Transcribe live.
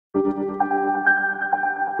All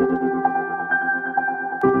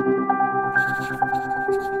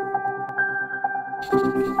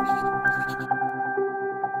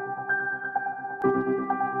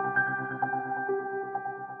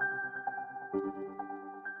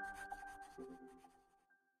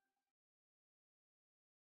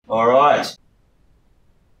right.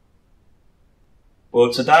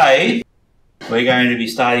 Well, today we're going to be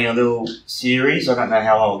starting a little series. I don't know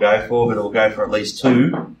how long it'll go for, but it'll go for at least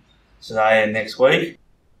 2 today and next week.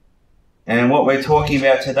 And what we're talking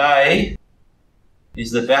about today is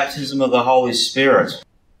the baptism of the Holy Spirit.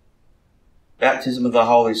 Baptism of the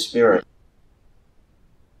Holy Spirit.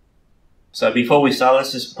 So before we start,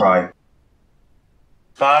 let's just pray.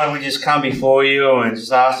 Father, we just come before you and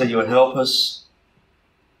just ask that you would help us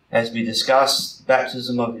as we discuss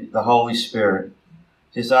baptism of the Holy Spirit.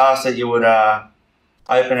 Just ask that you would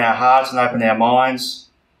open our hearts and open our minds.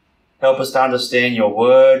 Help us to understand your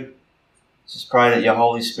word. Just pray that your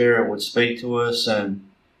Holy Spirit would speak to us and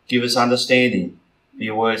give us understanding.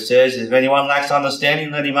 Your word says, if anyone lacks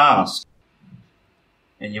understanding, let him ask,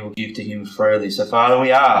 and you will give to him freely. So Father,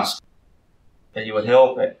 we ask that you would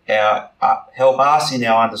help us in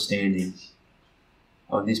our understanding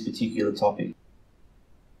of this particular topic.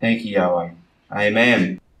 Thank you, Yahweh.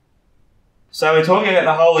 Amen. So we're talking about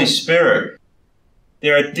the Holy Spirit.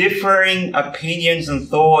 There are differing opinions and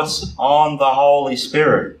thoughts on the Holy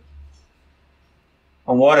Spirit,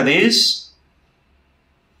 on what it is,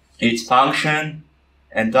 its function,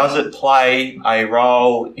 and does it play a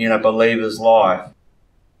role in a believer's life.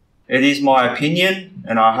 It is my opinion,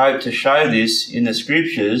 and I hope to show this in the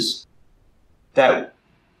Scriptures, that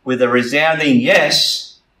with a resounding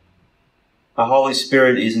yes, the Holy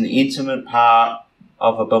Spirit is an intimate part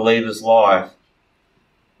of a believer's life.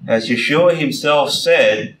 As Yeshua himself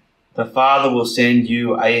said, the Father will send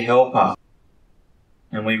you a helper.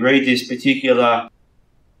 And we read this particular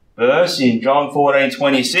verse in John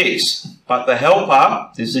 14:26. But the helper,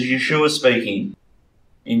 this is Yeshua speaking,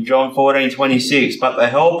 in John 14:26, but the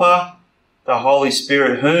helper, the Holy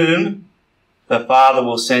Spirit, whom the Father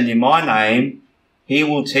will send in my name, he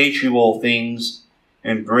will teach you all things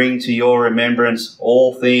and bring to your remembrance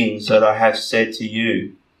all things that I have said to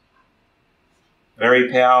you.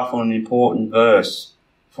 Very powerful and important verse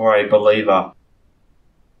for a believer.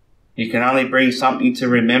 You can only bring something to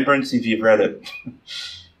remembrance if you've read it.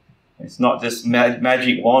 It's not just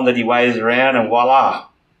magic wand that he waves around and voila,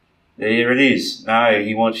 there it is. No,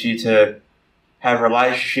 he wants you to have a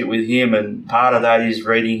relationship with him, and part of that is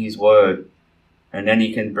reading his word. And then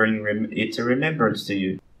he can bring it to remembrance to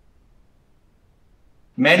you.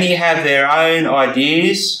 Many have their own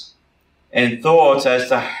ideas and thoughts as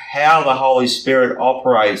to how the Holy Spirit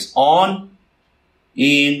operates on,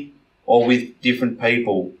 in, or with different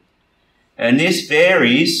people. And this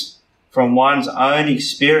varies from one's own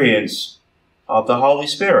experience of the Holy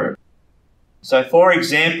Spirit. So, for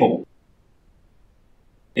example,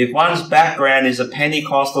 if one's background is a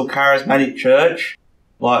Pentecostal charismatic church,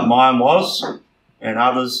 like mine was, and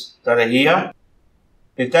others that are here,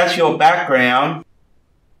 if that's your background,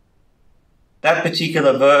 that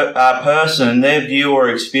particular person, their view or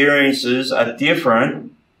experiences are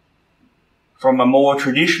different from a more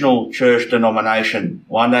traditional church denomination,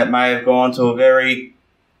 one that may have gone to a very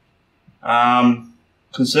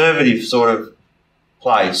conservative sort of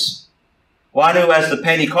place. One who has the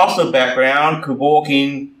Pentecostal background could walk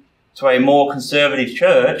in to a more conservative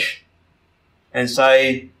church and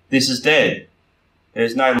say, this is dead.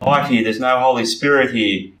 There's no light here. There's no Holy Spirit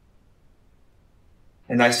here.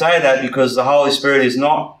 And they say that because the Holy Spirit is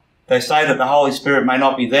not, they say that the Holy Spirit may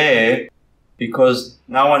not be there because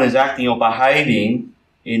no one is acting or behaving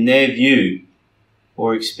in their view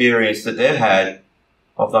or experience that they've had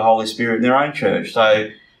of the Holy Spirit in their own church. So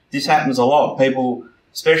this happens a lot. People,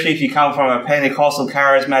 especially if you come from a Pentecostal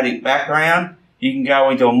charismatic background, you can go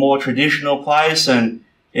into a more traditional place, and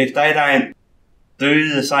if they don't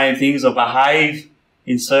do the same things or behave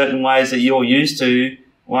in certain ways that you're used to,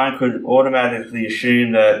 one could automatically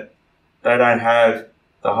assume that they don't have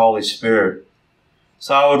the Holy Spirit.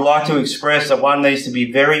 So I would like to express that one needs to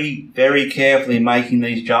be very, very carefully making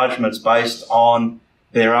these judgments based on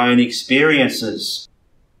their own experiences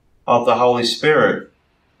of the Holy Spirit,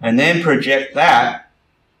 and then project that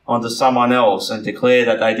onto someone else and declare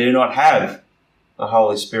that they do not have the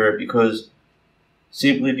Holy Spirit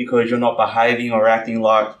simply because you're not behaving or acting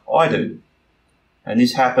like I do. And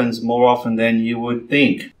this happens more often than you would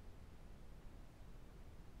think.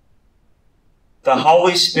 The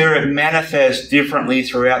Holy Spirit manifests differently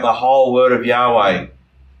throughout the whole Word of Yahweh.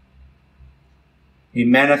 He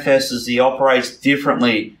manifests, he operates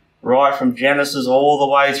differently right from Genesis all the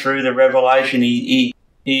way through the Revelation, he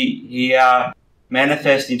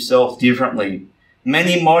manifests himself differently.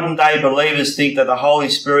 Many modern day believers think that the Holy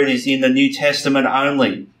Spirit is in the New Testament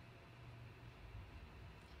only.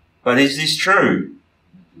 But is this true?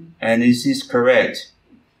 And is this correct?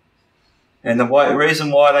 And the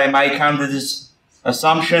reason why they may come to this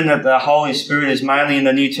assumption that the Holy Spirit is mainly in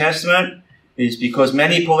the New Testament is because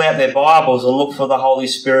many pull out their Bibles and look for the Holy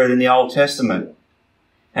Spirit in the Old Testament.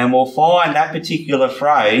 And will find that particular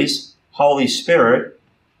phrase, Holy Spirit,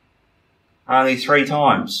 only 3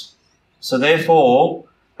 times. So therefore,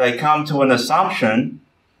 they come to an assumption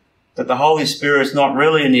that the Holy Spirit is not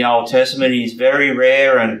really in the Old Testament. He's very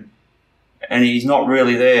rare and he's not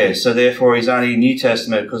really there. So therefore, he's only in New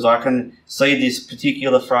Testament, because I can see this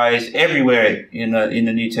particular phrase everywhere in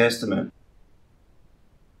the New Testament.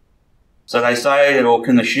 So they say that, or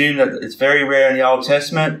can assume that it's very rare in the Old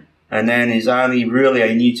Testament, and then is only really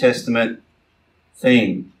a New Testament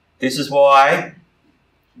thing. This is why,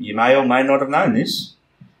 you may or may not have known this,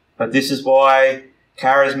 but this is why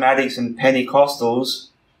charismatics and Pentecostals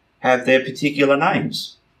have their particular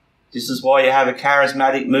names. This is why you have a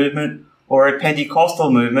charismatic movement or a Pentecostal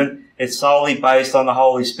movement. It's solely based on the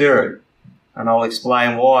Holy Spirit. And I'll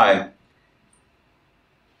explain why.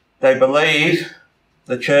 They believe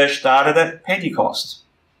the church started at Pentecost.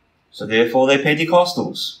 So therefore they're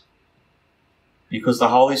Pentecostals. Because the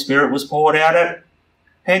Holy Spirit was poured out at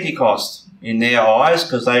Pentecost in their eyes,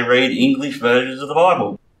 because they read English versions of the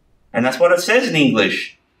Bible. And that's what it says in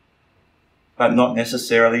English, but not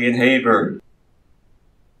necessarily in Hebrew.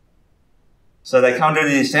 So they come to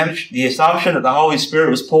the assumption that the Holy Spirit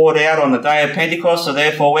was poured out on the day of Pentecost, so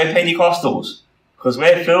therefore we're Pentecostals, because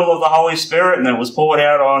we're filled with the Holy Spirit and it was poured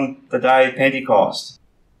out on the day of Pentecost.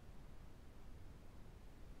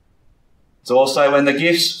 It's also when the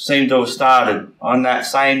gifts seem to have started on that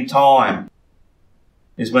same time,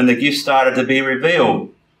 is when the gifts started to be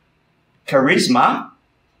revealed. Charisma,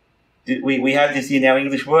 we have this in our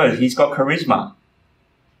English word, he's got charisma.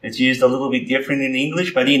 It's used a little bit different in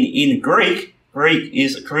English, but in Greek,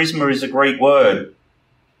 charisma is a Greek word.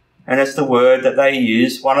 And it's the word that they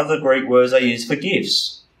use, one of the Greek words they use for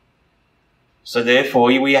gifts. So therefore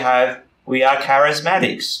we are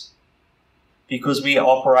charismatics, because we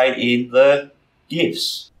operate in the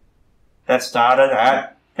gifts that started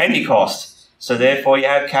at Pentecost. So therefore you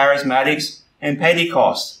have charismatics and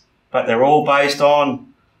Pentecost, but they're all based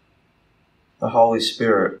on the Holy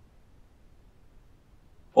Spirit.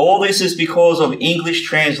 All this is because of English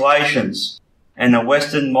translations and a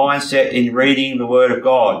Western mindset in reading the Word of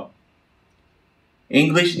God.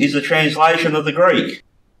 English is a translation of the Greek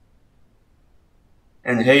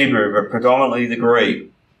and Hebrew, but predominantly the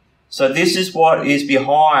Greek. So this is what is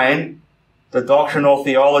behind the doctrinal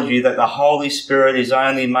theology that the Holy Spirit is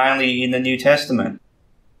only mainly in the New Testament.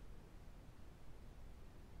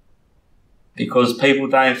 Because people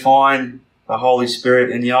don't find the Holy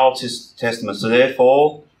Spirit in the Old Testament. So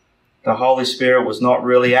therefore, the Holy Spirit was not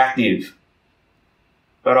really active.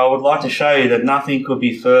 But I would like to show you that nothing could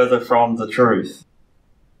be further from the truth.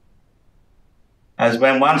 As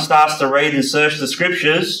when one starts to read and search the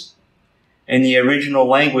Scriptures in the original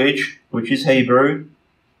language, which is Hebrew,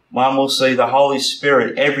 one will see the Holy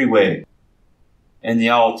Spirit everywhere in the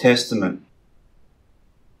Old Testament.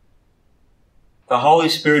 The Holy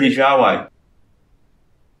Spirit is Yahweh.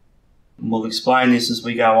 And we'll explain this as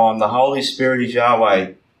we go on. The Holy Spirit is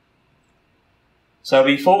Yahweh. So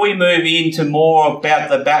before we move into more about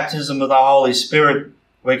the baptism of the Holy Spirit,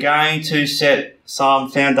 we're going to set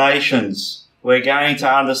some foundations. We're going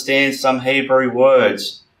to understand some Hebrew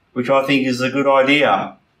words, which I think is a good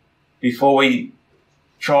idea, before we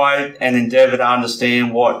try and endeavour to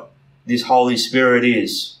understand what this Holy Spirit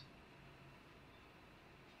is.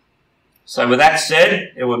 So with that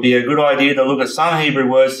said, it would be a good idea to look at some Hebrew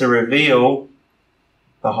words to reveal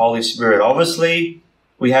the Holy Spirit. Obviously,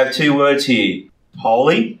 we have 2 words here,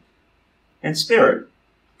 holy and spirit.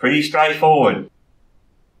 Pretty straightforward.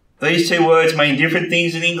 These 2 words mean different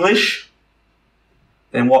things in English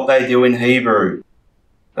than what they do in Hebrew.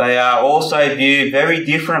 They are also viewed very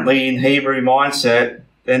differently in Hebrew mindset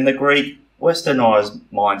than the Greek westernized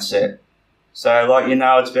mindset. So,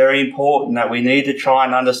 it's very important that we need to try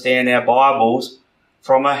and understand our Bibles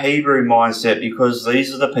from a Hebrew mindset, because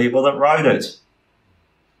these are the people that wrote it.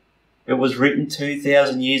 It was written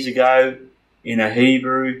 2,000 years ago in a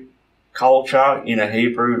Hebrew culture, in a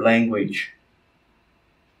Hebrew language.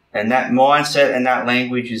 And that mindset and that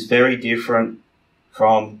language is very different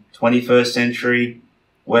from 21st century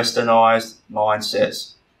westernized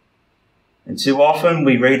mindsets. And too often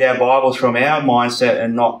we read our Bibles from our mindset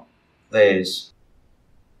and not theirs.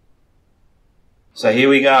 So here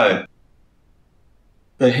we go.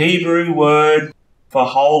 The Hebrew word for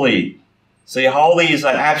holy. See, holy is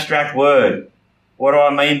an abstract word. What do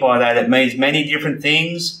I mean by that? It means many different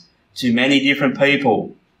things to many different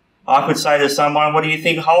people. I could say to someone, what do you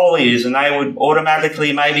think holy is? And they would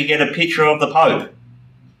automatically maybe get a picture of the Pope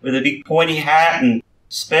with a big pointy hat and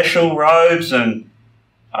special robes and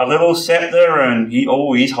a little scepter and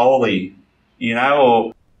he's holy, you know,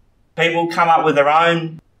 or people come up with their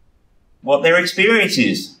own, what their experience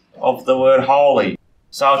is of the word holy.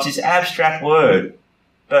 So it's this abstract word,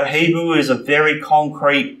 but Hebrew is a very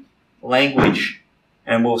concrete language,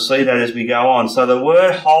 and we'll see that as we go on. So the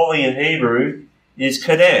word holy in Hebrew is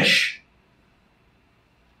Kadesh.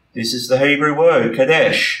 This is the Hebrew word,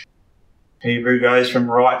 Kadesh. Hebrew goes from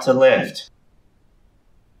right to left.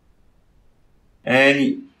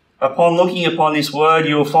 And upon looking upon this word,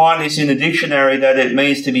 you'll find this in the dictionary that it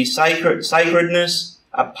means to be sacred, sacredness,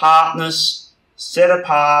 apartness, set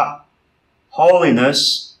apart,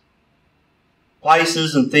 holiness,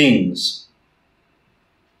 places and things.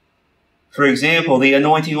 For example, the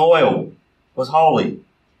anointing oil was holy.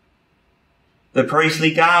 The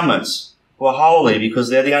priestly garments were holy because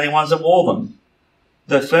they're the only ones that wore them.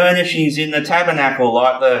 The furnishings in the tabernacle,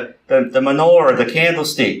 like the menorah, the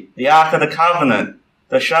candlestick, the Ark of the Covenant,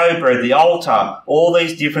 the showbread, the altar, all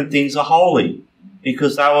these different things are holy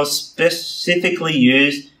because they were specifically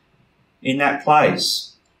used in that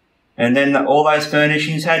place. And then all those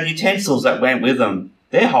furnishings had utensils that went with them.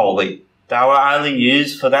 They're holy. They were only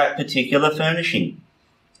used for that particular furnishing.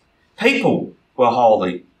 People were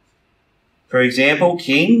holy. For example,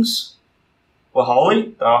 kings were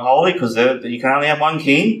holy. They were holy because you can only have one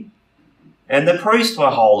king. And the priests were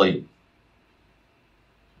holy.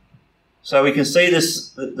 So we can see this,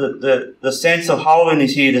 the sense of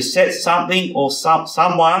holiness here, to set something or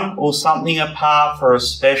someone or something apart for a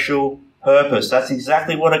special purpose. That's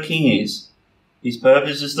exactly what a king is. His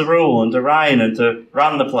purpose is to rule and to reign and to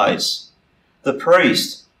run the place. The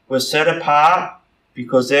priest was set apart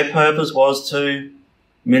because their purpose was to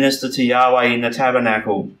minister to Yahweh in the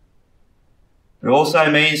tabernacle. It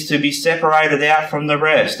also means to be separated out from the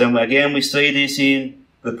rest. And again, we see this in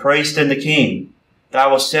the priest and the king. They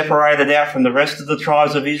were separated out from the rest of the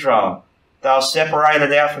tribes of Israel. They were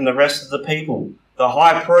separated out from the rest of the people. The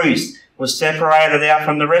high priest was separated out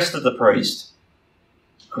from the rest of the priests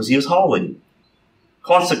because he was holy.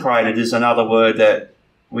 Consecrated is another word that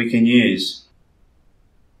we can use.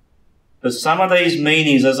 But some of these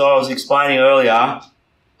meanings, as I was explaining earlier,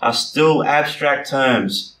 are still abstract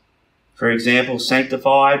terms. For example,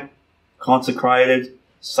 sanctified, consecrated,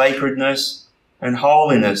 sacredness, and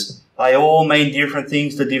holiness. They all mean different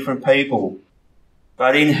things to different people.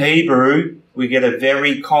 But in Hebrew, we get a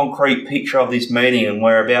very concrete picture of this meaning, and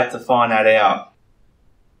we're about to find that out.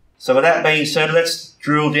 So with that being said, let's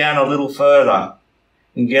drill down a little further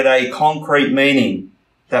and get a concrete meaning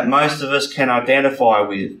that most of us can identify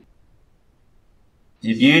with.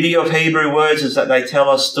 The beauty of Hebrew words is that they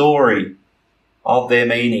tell a story of their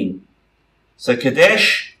meaning. So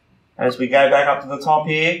Kadesh, as we go back up to the top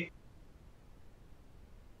here,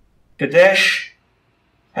 Kadesh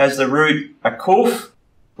has the root akuf,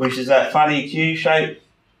 which is that funny Q-shaped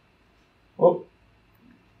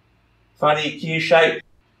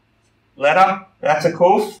letter. That's a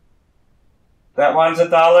kuf. That one's a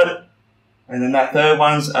dalet. And then that third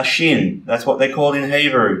one's a shin. That's what they're called in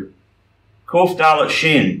Hebrew. Kuf, dalet,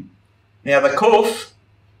 shin. Now the kuf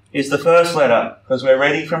is the first letter because we're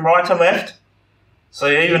reading from right to left. So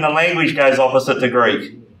even the language goes opposite to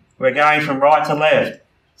Greek. We're going from right to left.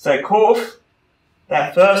 So kuf,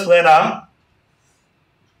 that first letter,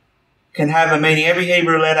 can have a meaning. Every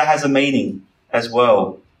Hebrew letter has a meaning as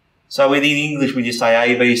well. So within English we just say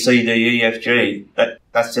A, B, C, D, E, F, G.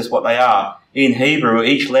 That's just what they are. In Hebrew,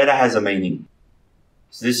 each letter has a meaning.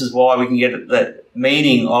 So this is why we can get the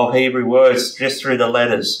meaning of Hebrew words just through the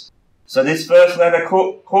letters. So this first letter,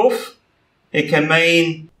 kuf, it can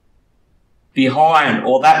mean behind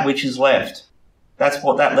or that which is left. That's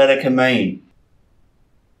what that letter can mean.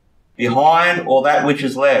 Behind or that which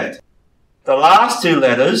is left. The last two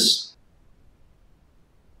letters,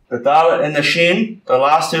 the dalet and the shin, the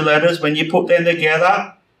last two letters, when you put them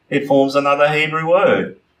together, it forms another Hebrew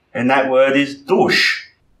word. And that word is dush.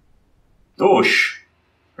 Dush,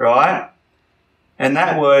 right? And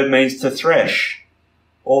that word means to thresh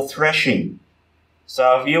or threshing.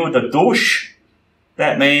 So if you were to dush,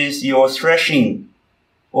 that means you're threshing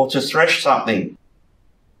or to thresh something.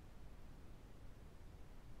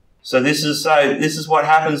 So this is what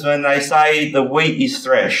happens when they say the wheat is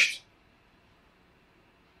threshed.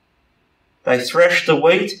 They thresh the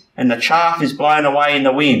wheat and the chaff is blown away in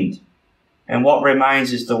the wind. and what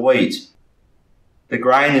remains is the wheat. The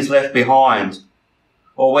grain is left behind.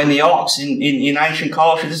 Or when the ox, in ancient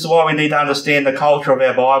culture, this is why we need to understand the culture of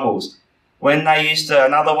our Bibles. When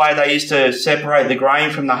another way they used to separate the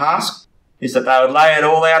grain from the husk is that they would lay it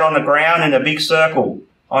all out on the ground in a big circle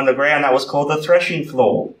on the ground. That was called the threshing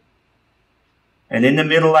floor. And in the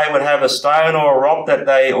middle they would have a stone or a rock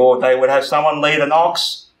they would have someone lead an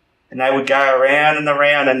ox, and they would go around and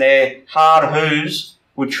around, and their hard hooves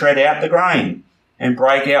would tread out the grain and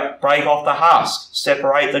break off the husk,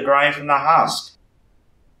 separate the grain from the husk.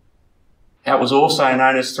 That was also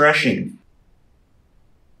known as threshing.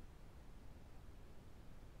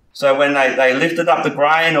 So when they lifted up the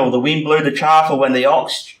grain, or the wind blew the chaff, or when the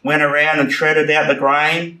ox went around and treaded out the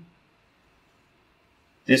grain,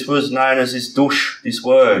 this was known as this dush, this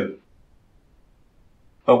word.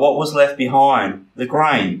 But what was left behind? The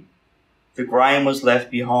grain. The grain was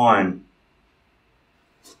left behind.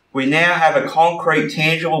 We now have a concrete,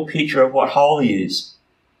 tangible picture of what holy is.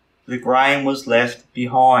 The grain was left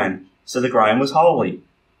behind. So the grain was holy.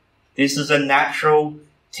 This is a natural,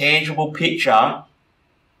 tangible picture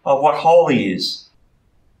of what holy is.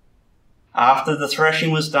 After the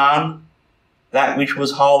threshing was done, that which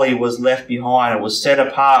was holy was left behind. It was set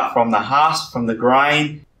apart from the husk, from the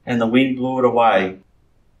grain, and the wind blew it away.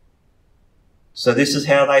 So this is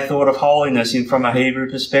how they thought of holiness from a Hebrew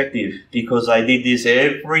perspective, because they did this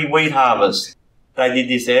every wheat harvest. They did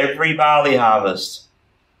this every barley harvest.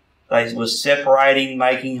 They were separating,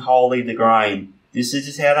 making holy the grain. This is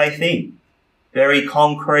just how they think. Very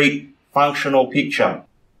concrete, functional picture.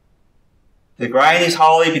 The grain is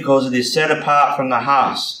holy because it is set apart from the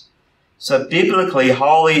husk. So biblically,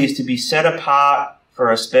 holy is to be set apart for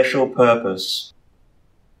a special purpose.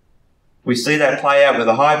 We see that play out with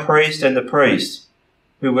the high priest and the priest,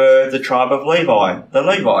 who were the tribe of Levi, the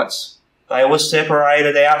Levites. They were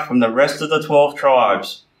separated out from the rest of the 12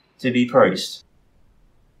 tribes to be priests.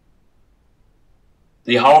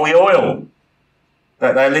 The holy oil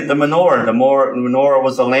that they lit the menorah. The menorah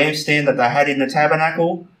was the lampstand that they had in the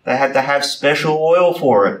tabernacle. They had to have special oil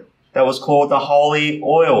for it. That was called the holy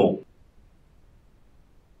oil.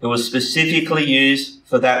 It was specifically used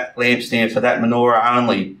for that lampstand, for that menorah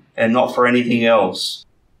only, and not for anything else.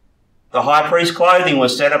 The high priest's clothing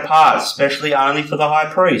was set apart, especially only for the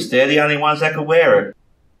high priest. They're the only ones that could wear it.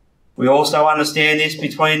 We also understand this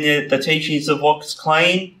between the teachings of what's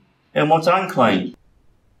clean and what's unclean,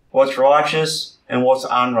 what's righteous and what's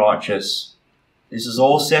unrighteous. This is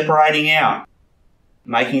all separating out,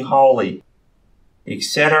 making holy,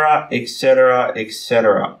 etc., etc.,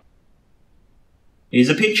 etc. Here's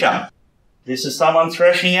a picture. This is someone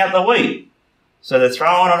threshing out the wheat. So they're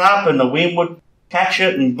throwing it up, and the wind would catch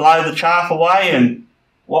it and blow the chaff away, and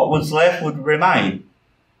what was left would remain.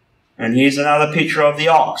 And here's another picture of the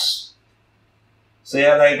ox. See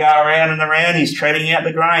how they go around and around? He's treading out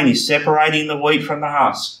the grain. He's separating the wheat from the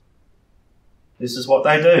husk. This is what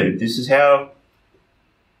they do. This is how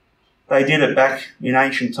they did it back in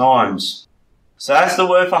ancient times. So that's the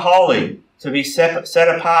word for holy. To be set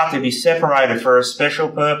apart, to be separated for a special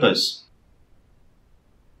purpose.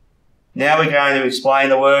 Now we're going to explain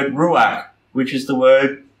the word ruach, which is the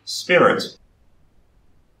word spirit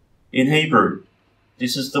in Hebrew.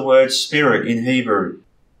 This is the word spirit in Hebrew.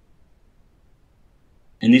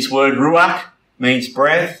 And this word ruach means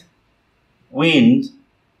breath, wind,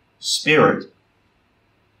 spirit.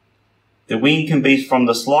 The wind can be from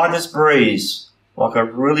the slightest breeze, like a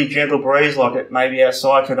really gentle breeze, like it may be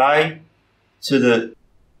outside today, to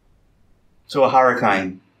a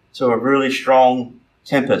hurricane, to a really strong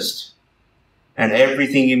tempest, and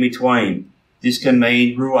everything in between. This can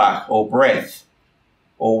mean ruach, or breath,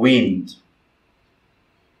 or wind.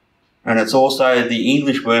 And it's also the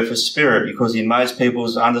English word for spirit, because in most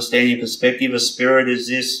people's understanding and perspective, a spirit is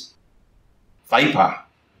this vapour.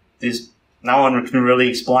 No one can really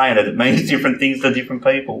explain it. It means different things to different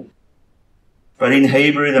people. But in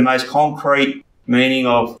Hebrew, the most concrete meaning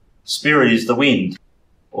of spirit is the wind,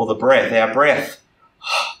 or the breath, our breath.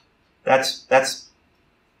 That's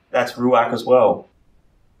ruach as well.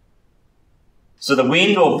 So the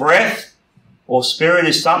wind or breath or spirit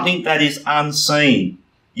is something that is unseen.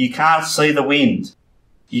 You can't see the wind.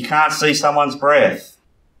 You can't see someone's breath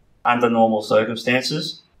under normal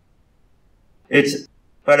circumstances.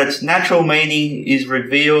 But its natural meaning is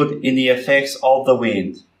revealed in the effects of the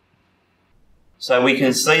wind. So we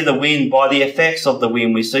can see the wind by the effects of the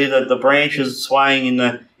wind. We see the branches swaying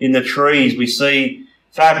in the trees. We see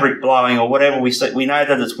fabric blowing or whatever. We know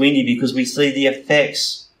that it's windy because we see the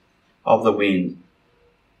effects of the wind.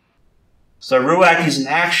 So ruach is an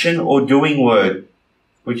action or doing word,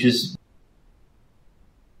 which is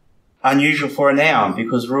unusual for a noun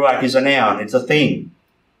because ruach is a noun, it's a thing.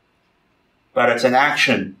 But it's an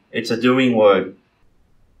action, it's a doing word.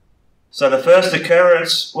 So the first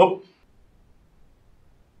occurrence,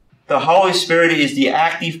 the Holy Spirit is the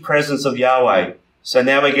active presence of Yahweh. So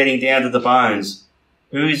now we're getting down to the bones.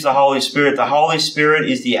 Who is the Holy Spirit? The Holy Spirit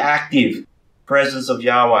is the active presence of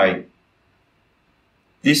Yahweh.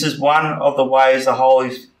 This is one of the ways the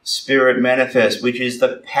Holy Spirit manifests, which is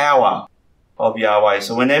the power of Yahweh.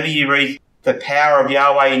 So whenever you read the power of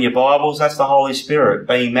Yahweh in your Bibles, that's the Holy Spirit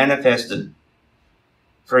being manifested.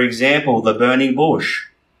 For example, the burning bush.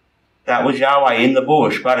 That was Yahweh in the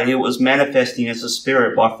bush, but it was manifesting as a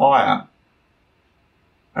spirit by fire.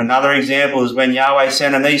 Another example is when Yahweh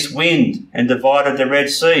sent an east wind and divided the Red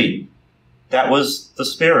Sea. That was the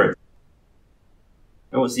Spirit.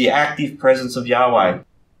 It was the active presence of Yahweh.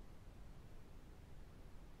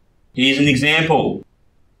 Here's an example.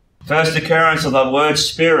 First occurrence of the word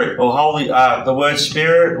Spirit or the word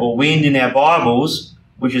Spirit or wind in our Bibles,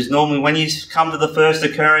 which is normally when you come to the first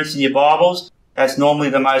occurrence in your Bibles, that's normally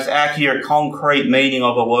the most accurate, concrete meaning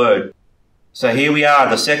of a word. So here we are,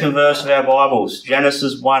 the second verse of our Bibles,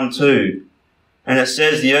 Genesis 1:2. And it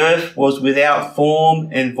says, the earth was without form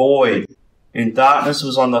and void, and darkness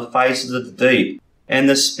was on the faces of the deep. And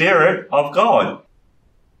the Spirit of God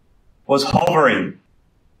was hovering,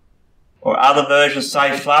 or other versions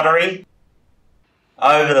say fluttering,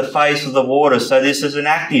 over the face of the water. So this is an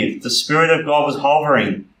active. The Spirit of God was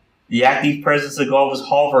hovering. The active presence of God was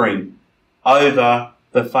hovering over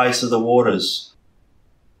the face of the waters.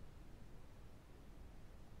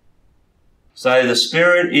 So the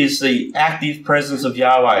Spirit is the active presence of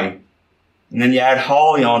Yahweh. And then you add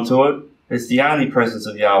holy onto it, it's the only presence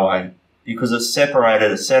of Yahweh. Because it's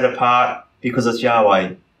separated, it's set apart, because it's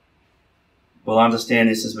Yahweh. We'll understand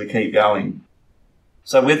this as we keep going.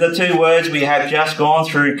 So with the two words we have just gone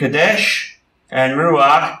through, Kadesh and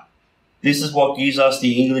Ruach, this is what gives us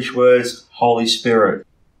the English words Holy Spirit.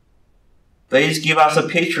 These give us a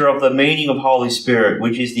picture of the meaning of Holy Spirit,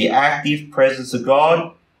 which is the active presence of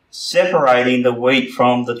God, separating the wheat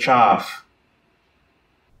from the chaff.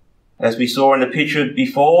 As we saw in the picture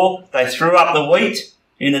before, they threw up the wheat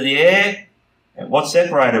into the air, and what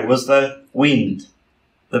separated was the wind,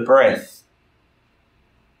 the breath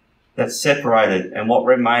that separated, and what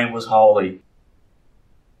remained was holy.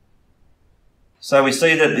 So we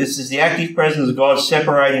see that this is the active presence of God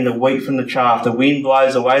separating the wheat from the chaff. The wind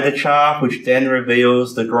blows away the chaff, which then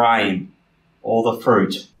reveals the grain or the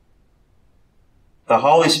fruit. The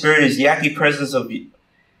Holy Spirit is the active presence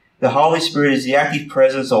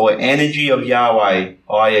or energy of Yahweh,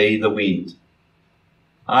 i.e. the wind.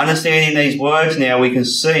 Understanding these words now, we can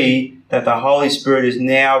see that the Holy Spirit is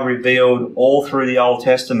now revealed all through the Old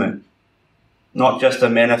Testament, not just a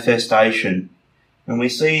manifestation. And we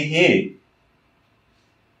see it here.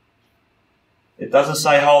 It doesn't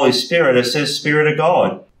say Holy Spirit, it says Spirit of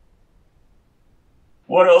God.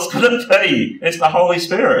 What else could it be? It's the Holy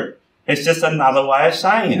Spirit. It's just another way of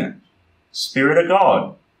saying it. Spirit of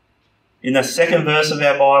God. In the second verse of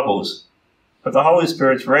our Bibles. But the Holy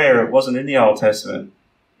Spirit's rare. It wasn't in the Old Testament.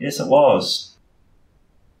 Yes, it was.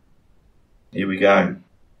 Here we go.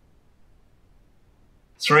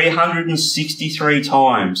 363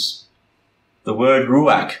 times the word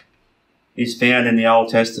Ruach is found in the Old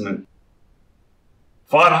Testament.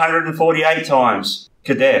 548 times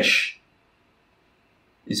Kadesh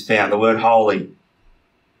is found, the word holy.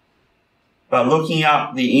 But looking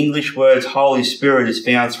up the English words Holy Spirit is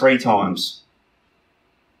found 3 times.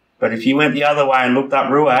 But if you went the other way and looked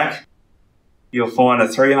up Ruach, you'll find it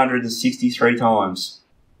 363 times.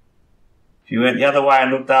 If you went the other way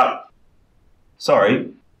and looked up,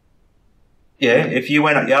 if you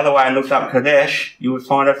went the other way and looked up Kadesh, you would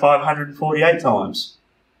find it 548 times.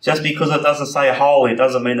 Just because it doesn't say holy, it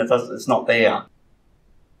doesn't mean it's not there.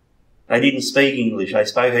 They didn't speak English, they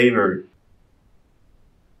spoke Hebrew.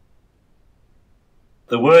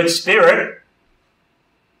 The word Spirit,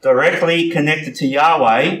 directly connected to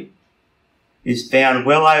Yahweh, is found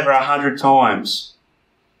well over 100 times.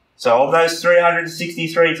 So of those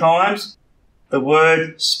 363 times, the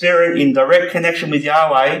word Spirit in direct connection with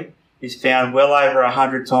Yahweh is found well over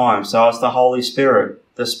 100 times. So it's the Holy Spirit,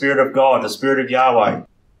 the Spirit of God, the Spirit of Yahweh.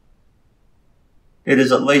 It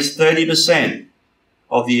is at least 30%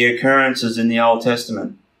 of the occurrences in the Old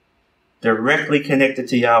Testament directly connected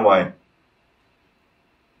to Yahweh.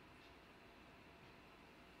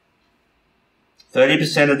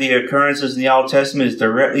 30% of the occurrences in the Old Testament is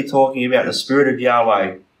directly talking about the Spirit of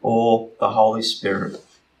Yahweh or the Holy Spirit.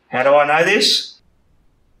 How do I know this?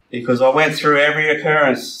 Because I went through every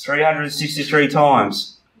occurrence 363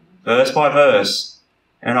 times, verse by verse,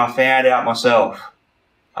 And I found out myself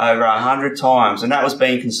over 100 times, and that was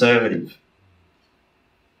being conservative.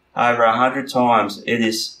 Over 100 times it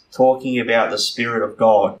is talking about the Spirit of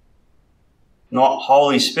God. Not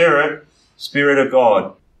Holy Spirit, Spirit of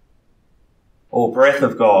God. Or breath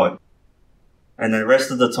of God. And the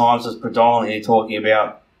rest of the times it's predominantly talking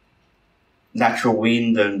about natural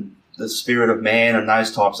wind and the spirit of man and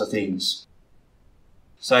those types of things.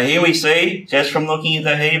 So here we see, just from looking at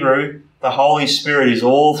the Hebrew, the Holy Spirit is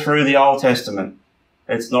all through the Old Testament.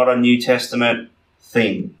 It's not a New Testament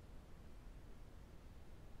thing.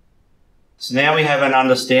 So now we have an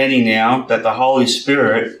understanding now that the Holy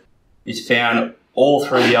Spirit is found all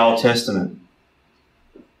through the Old Testament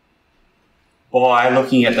by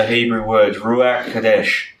looking at the Hebrew words, Ruach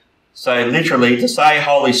Kadesh. So literally, to say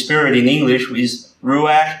Holy Spirit in English is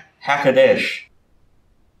Ruach HaKadosh.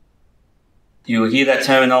 You will hear that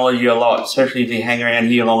terminology a lot, especially if you hang around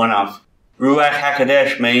here long enough. Ruach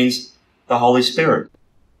HaKadosh means the Holy Spirit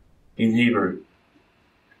in Hebrew.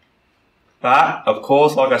 But, of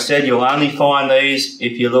course, like I said, you'll only find these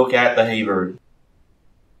if you look at the Hebrew.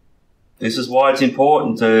 This is why it's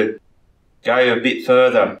important to go a bit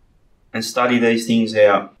further and study these things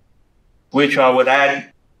out, which I would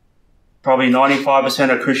add probably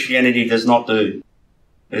 95% of Christianity does not do.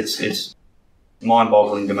 It's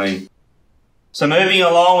mind-boggling to me. So moving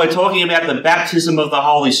along, we're talking about the baptism of the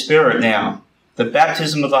Holy Spirit now. The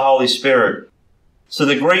baptism of the Holy Spirit. So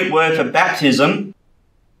the Greek word for baptism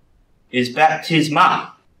is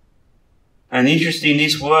baptisma. And interesting,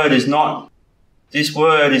 this word is not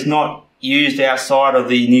used outside of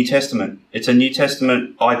the New Testament. It's a New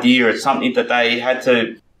Testament idea. It's something that they had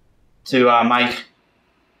to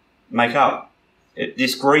make up.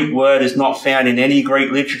 This Greek word is not found in any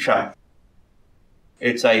Greek literature.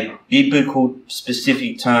 It's a biblical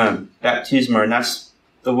specific term, baptisma, and that's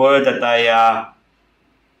the word that they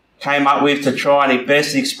came up with to try and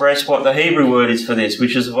best express what the Hebrew word is for this,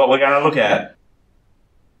 which is what we're going to look at.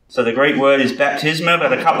 So the Greek word is baptisma,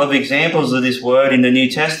 but a couple of examples of this word in the New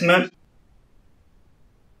Testament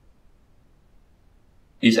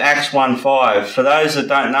is Acts 1:5. For those that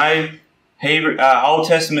don't know, Old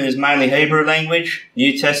Testament is mainly Hebrew language,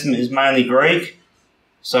 New Testament is mainly Greek.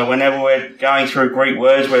 So whenever we're going through Greek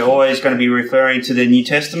words, we're always going to be referring to the New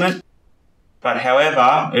Testament. But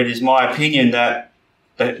however, it is my opinion that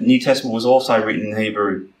the New Testament was also written in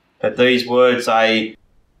Hebrew, that these words are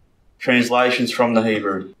translations from the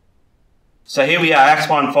Hebrew. So here we are, Acts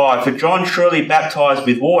 1:5. For John surely baptized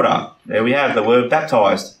with water. There we have the word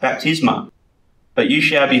baptized, baptisma. But you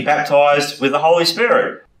shall be baptized with the Holy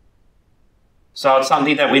Spirit. So it's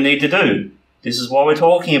something that we need to do. This is why we're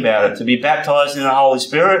talking about it. To be baptized in the Holy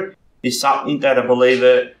Spirit is something that a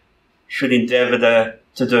believer should endeavour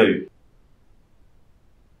to do.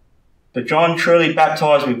 But John truly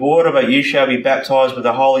baptized with water, but you shall be baptized with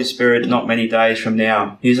the Holy Spirit not many days from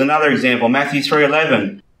now. Here's another example, Matthew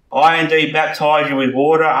 3:11. I indeed baptize you with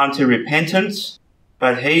water unto repentance,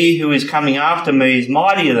 but he who is coming after me is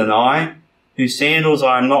mightier than I, whose sandals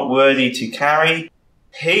I am not worthy to carry.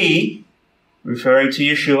 He, referring to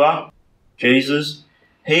Yeshua, Jesus,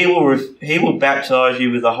 he will baptize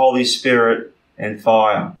you with the Holy Spirit and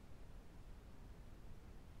fire.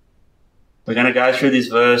 We're going to go through this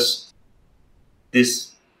verse.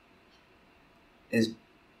 This is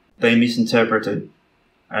being misinterpreted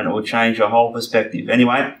and it will change your whole perspective.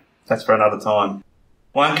 Anyway, that's for another time.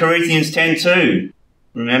 1 Corinthians 10:2.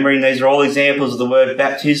 Remembering these are all examples of the word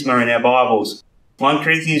baptisma in our Bibles. 1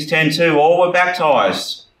 Corinthians 10:2. All were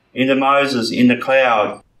baptized into Moses in the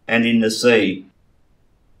cloud and in the sea.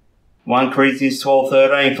 1 Corinthians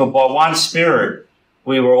 12:13. For by one Spirit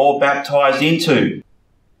we were all baptized into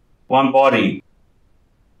one body,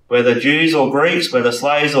 whether Jews or Greeks, whether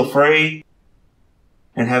slaves or free,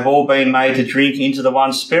 and have all been made to drink into the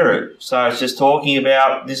one Spirit. So it's just talking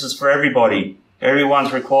about this is for everybody.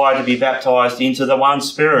 Everyone's required to be baptized into the one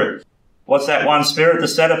Spirit. What's that one Spirit? The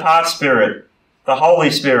set-apart Spirit, the Holy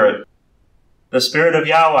Spirit, the Spirit of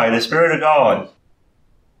Yahweh, the Spirit of God.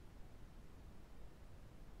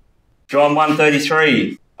 John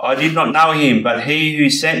 1:33. I did not know him, but he who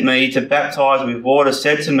sent me to baptize with water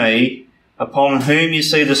said to me, upon whom you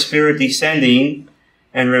see the Spirit descending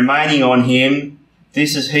and remaining on him,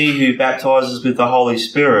 this is he who baptizes with the Holy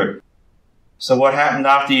Spirit. So what happened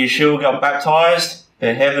after Yeshua got baptized?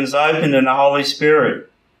 The heavens opened and the Holy Spirit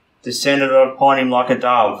descended upon him like a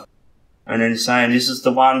dove. And then he's saying, this is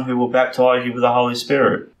the one who will baptize you with the Holy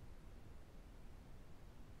Spirit.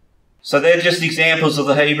 So they're just examples of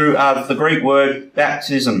the Greek word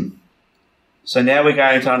baptism. So now we're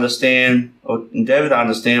going to understand, or endeavour to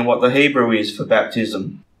understand, what the Hebrew is for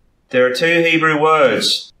baptism. There are two Hebrew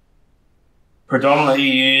words predominantly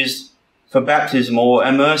used for baptism or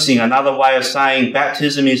immersing. Another way of saying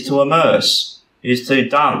baptism is to immerse, is to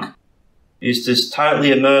dunk, is to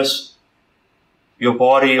totally immerse your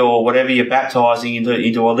body or whatever you're baptizing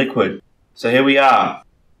into a liquid. So here we are.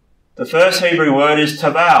 The first Hebrew word is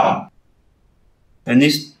taval, and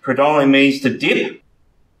this predominantly means to dip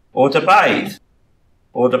or to bathe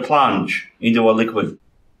or to plunge into a liquid.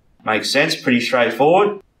 Makes sense, pretty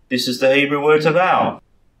straightforward. This is the Hebrew word taval.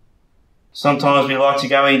 Sometimes we like to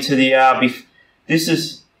go into the,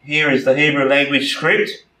 here is the Hebrew language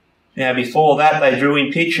script. Now before that they drew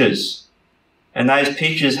in pictures, and those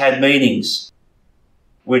pictures had meanings,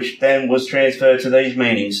 which then was transferred to these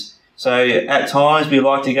meanings. So at times we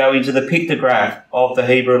like to go into the pictograph of the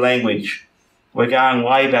Hebrew language. We're going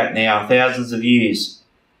way back now, thousands of years.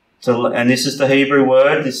 And this is the Hebrew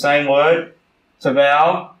word, the same word,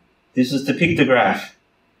 taval. This is the pictograph.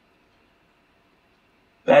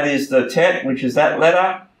 That is the tet, which is that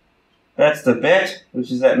letter. That's the bet,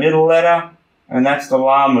 which is that middle letter. And that's the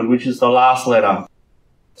lamed, which is the last letter.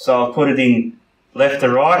 So I'll put it in left to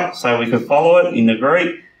right so we can follow it in the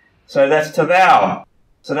Greek. So that's taval.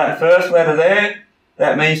 So that first letter there,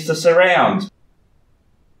 that means to surround.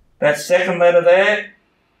 That second letter there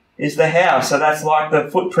is the house. So that's like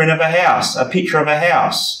the footprint of a house, a picture of a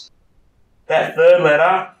house. That third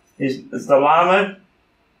letter is the lamed,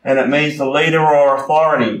 and it means the leader or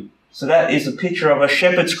authority. So that is a picture of a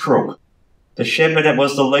shepherd's crook. The shepherd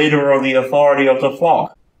was the leader or the authority of the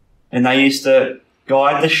flock. And they used to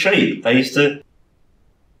guide the sheep. They used to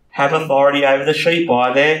have authority over the sheep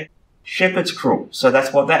by their shepherd's crook. So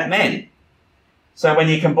that's what that meant. So when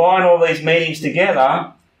you combine all these meanings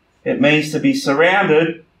together, it means to be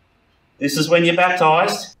surrounded. This is when you're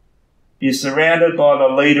baptized. You're surrounded by the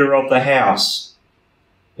leader of the house.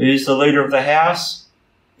 Who's the leader of the house?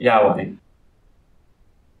 Yahweh.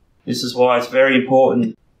 This is why it's very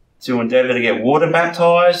important to endeavour to get water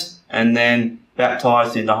baptized and then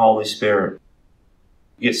baptized in the Holy Spirit.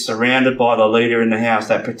 You get surrounded by the leader in the house,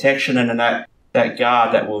 that protection and that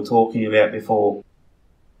guard that we were talking about before.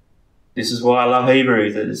 This is why I love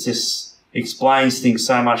Hebrew, that it just explains things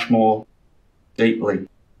so much more deeply.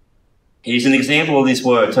 Here's an example of this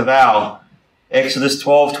word, taval. Exodus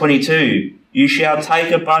 12:22. You shall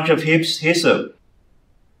take a bunch of hyssop,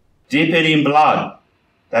 dip it in blood.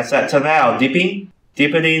 That's that taval, dipping.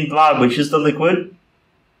 Dip it in blood, which is the liquid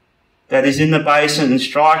that is in the basin, and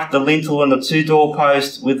strike the lintel and the two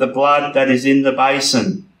doorposts with the blood that is in the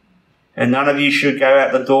basin. And none of you should go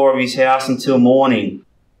out the door of his house until morning.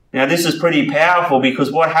 Now this is pretty powerful,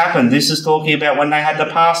 because what happened? This is talking about when they had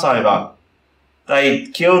the Passover. They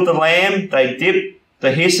killed the lamb, they dipped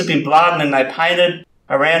the hyssop in blood, and then they painted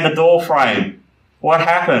around the door frame. What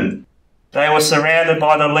happened? They were surrounded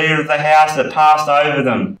by the leader of the house that passed over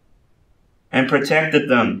them and protected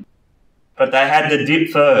them. But they had to dip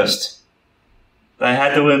first. They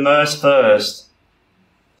had to immerse first.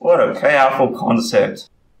 What a powerful concept.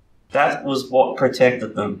 That was what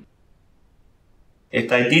protected them. If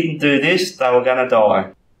they didn't do this, they were going to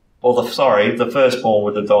die. Or the firstborn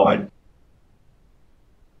would have died.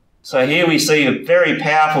 So here we see a very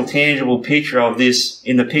powerful, tangible picture of this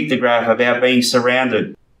in the pictograph about being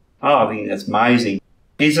surrounded. Oh, I think that's amazing.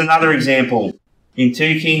 Here's another example. In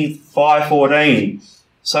 2 Kings 5:14.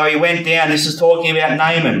 So he went down, this is talking about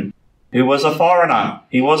Naaman, who was a foreigner.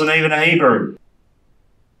 He wasn't even a Hebrew.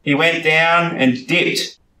 He went down and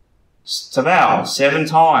dipped taval 7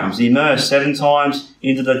 times, immersed 7 times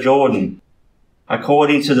into the Jordan,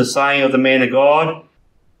 according to the saying of the man of God,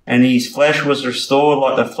 and his flesh was restored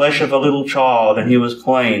like the flesh of a little child, and he was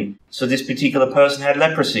clean. So this particular person had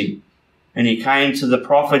leprosy. And he came to the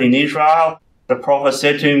prophet in Israel. The prophet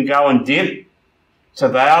said to him, go and dip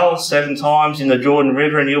taval 7 times in the Jordan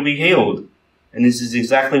River and you'll be healed. And this is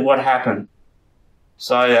exactly what happened.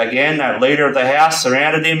 So again, that leader of the house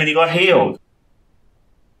surrounded him and he got healed.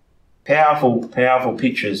 Powerful, powerful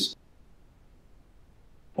pictures.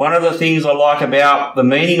 One of the things I like about the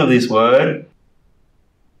meaning of this word,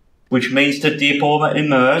 which means to dip or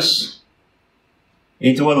immerse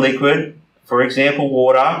into a liquid, for example,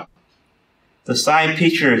 water. The same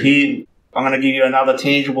picture here, I'm going to give you another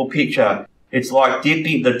tangible picture. It's like the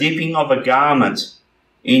dipping of a garment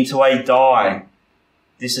into a dye.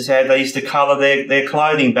 This is how they used to colour their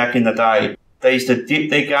clothing back in the day. They used to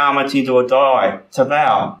dip their garments into a dye,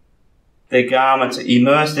 taval. Their garments,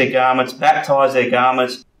 immerse their garments, baptise their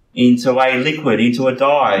garments into a liquid, into a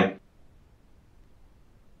dye.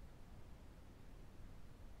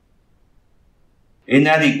 In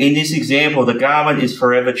this example, the garment is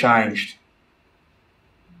forever changed.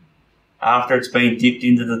 after it's been dipped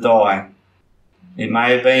into the dye. It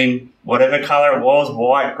may have been whatever colour it was,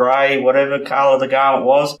 white, grey, whatever colour the garment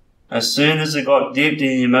was. As soon as it got dipped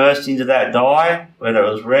and immersed into that dye, whether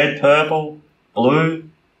it was red, purple, blue,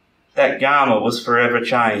 that garment was forever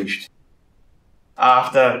changed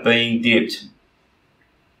after being dipped.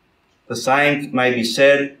 The same may be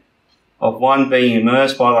said of one being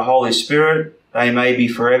immersed by the Holy Spirit. They may be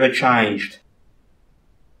forever changed.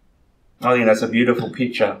 I think that's a beautiful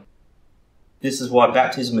picture. This is why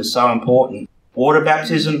baptism is so important. Water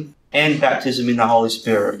baptism and baptism in the Holy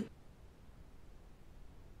Spirit.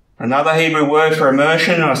 Another Hebrew word for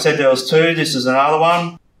immersion, I said there was two, this is another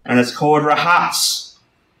one, and it's called rahatz.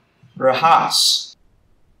 Rahatz.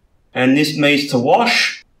 And this means to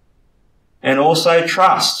wash and also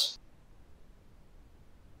trust.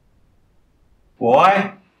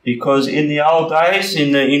 Why? Because in the old days,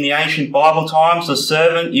 in the ancient Bible times, the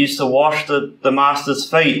servant used to wash the master's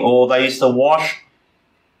feet, or they used to wash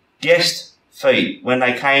guest feet when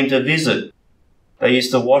they came to visit. They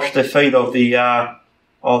used to wash the feet of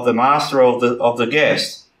the master of the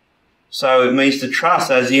guest. So it means to trust,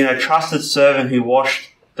 as in a trusted servant who washed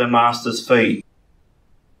the master's feet.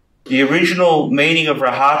 The original meaning of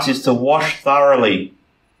rahatz is to wash thoroughly,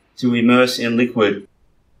 to immerse in liquid.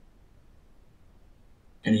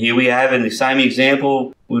 And here we have in the same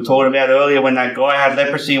example we were talking about earlier when that guy had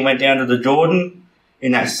leprosy and went down to the Jordan.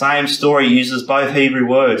 In that same story, it uses both Hebrew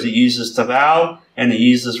words. It uses taval and it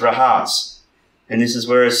uses rahatz. And this is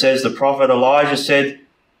where it says the prophet Elijah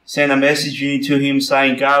sent a message into him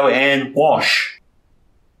saying, go and wash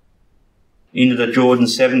into the Jordan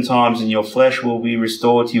 7 times and your flesh will be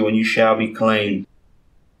restored to you and you shall be clean.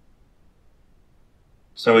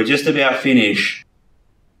 So we're just about finished.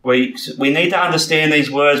 We need to understand these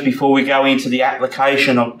words before we go into the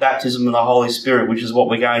application of baptism of the Holy Spirit, which is what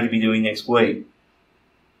we're going to be doing next week.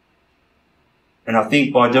 And I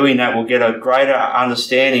think by doing that, we'll get a greater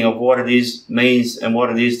understanding of what it means and what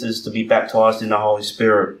it is to be baptized in the Holy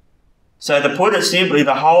Spirit. So to put it simply,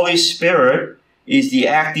 the Holy Spirit is the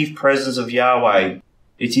active presence of Yahweh.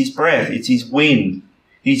 It's His breath, it's His wind,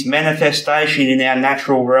 His manifestation in our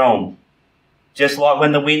natural realm. Just like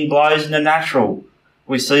when the wind blows in the natural,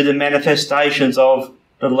 we see the manifestations of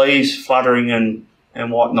the leaves fluttering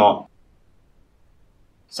and whatnot.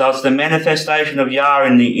 So it's the manifestation of Yah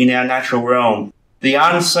in our natural realm. The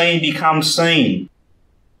unseen becomes seen.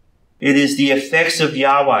 It is the effects of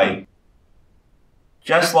Yahweh.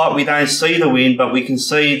 Just like we don't see the wind, but we can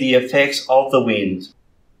see the effects of the wind.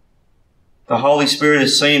 The Holy Spirit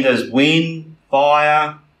is seen as wind,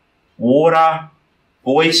 fire, water,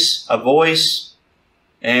 a voice,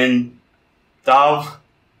 and dove.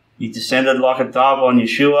 He descended like a dove on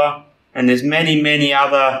Yeshua. And there's many, many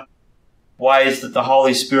other ways that the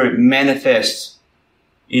Holy Spirit manifests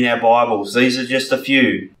in our Bibles. These are just a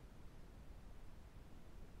few.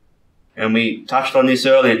 And we touched on this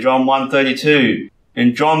earlier, John 1:32.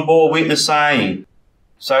 And John bore witness saying,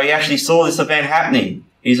 so he actually saw this event happening.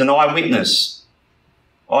 He's an eyewitness.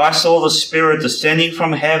 I saw the Spirit descending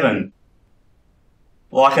from heaven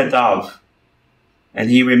like a dove, and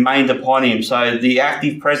He remained upon him. So the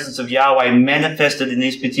active presence of Yahweh manifested in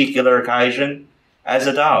this particular occasion as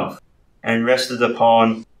a dove and rested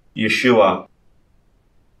upon Yeshua.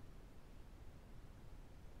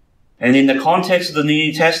 And in the context of the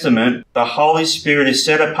New Testament, the Holy Spirit is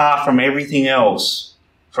set apart from everything else,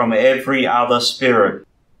 from every other spirit.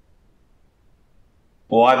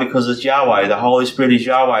 Why? Because it's Yahweh. The Holy Spirit is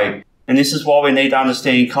Yahweh. And this is why we need to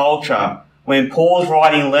understand culture. When Paul's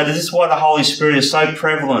writing letters, this is why the Holy Spirit is so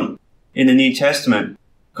prevalent in the New Testament.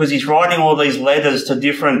 Because he's writing all these letters to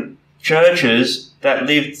different churches that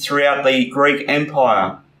lived throughout the Greek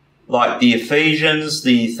Empire, like the Ephesians,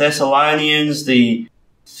 the Thessalonians, the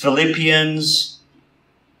Philippians,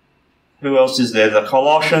 who else is there? The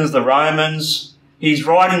Colossians, the Romans. He's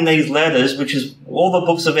writing these letters, which is all the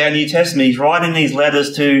books of our New Testament. He's writing these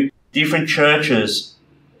letters to different churches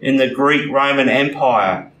in the Greek Roman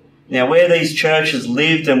Empire. Now, where these churches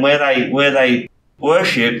lived and where they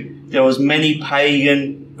worshipped, there was many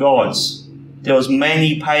pagan gods. There was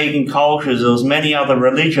many pagan cultures. There was many other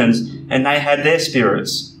religions, and they had their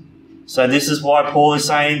spirits. So this is why Paul is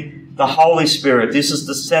saying, the Holy Spirit, this is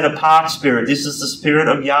the set-apart Spirit. This is the Spirit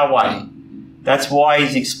of Yahweh. That's why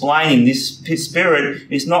he's explaining this Spirit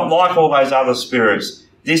is not like all those other spirits.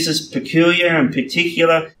 This is peculiar and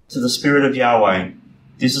particular to the Spirit of Yahweh.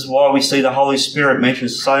 This is why we see the Holy Spirit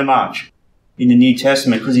mentioned so much in the New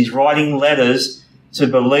Testament, because he's writing letters to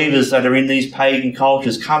believers that are in these pagan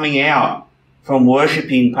cultures, coming out from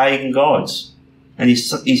worshipping pagan gods. And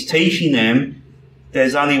he's teaching them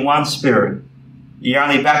there's only one Spirit. You're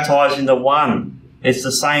only baptized into one. It's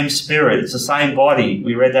the same Spirit. It's the same body.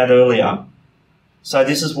 We read that earlier. So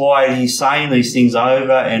this is why he's saying these things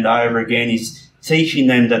over and over again. He's teaching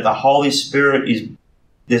them that the Holy Spirit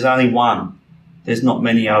there's only one. There's not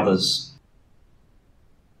many others.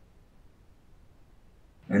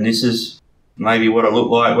 And this is maybe what it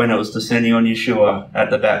looked like when it was descending on Yeshua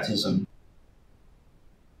at the baptism.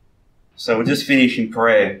 So we'll just finish in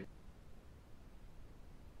prayer.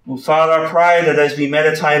 Well, Father, I pray that as we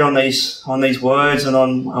meditate on these words and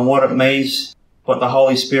on what it means, what the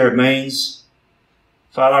Holy Spirit means,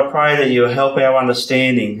 Father, I pray that you help our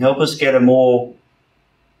understanding. Help us get a more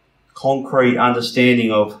concrete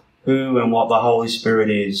understanding of who and what the Holy Spirit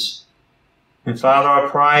is. And Father, I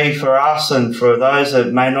pray for us and for those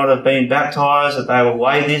that may not have been baptized, that they will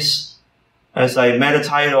weigh this as they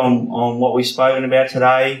meditate on what we've spoken about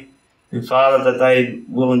today. And Father, that they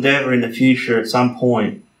will endeavour in the future at some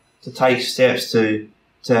point to take steps to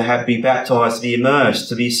be baptized, to be immersed,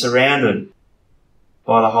 to be surrounded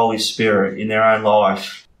by the Holy Spirit in their own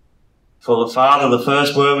life. For the Father, the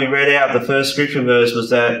first word we read out, the first scripture verse,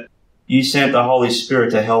 was that you sent the Holy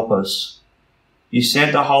Spirit to help us. You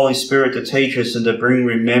sent the Holy Spirit to teach us and to bring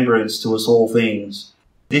remembrance to us all things.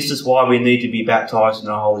 This is why we need to be baptized in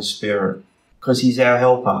the Holy Spirit, because he's our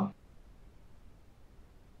helper.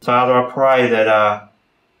 Father, I pray that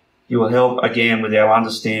you will help again with our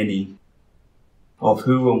understanding of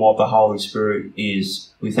who and what the Holy Spirit is.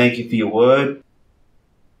 We thank you for your word.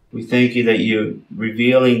 We thank you that you're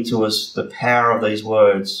revealing to us the power of these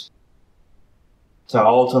words to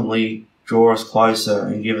ultimately draw us closer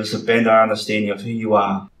and give us a better understanding of who you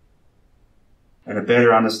are and a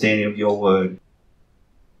better understanding of your word.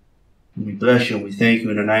 And we bless you and we thank you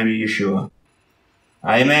in the name of Yeshua.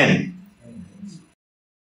 Amen.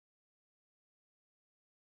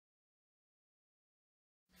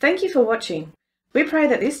 Thank you for watching. We pray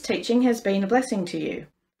that this teaching has been a blessing to you.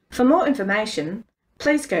 For more information,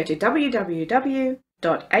 please go to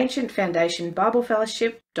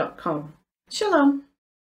www.ancientfoundationbiblefellowship.com. Shalom.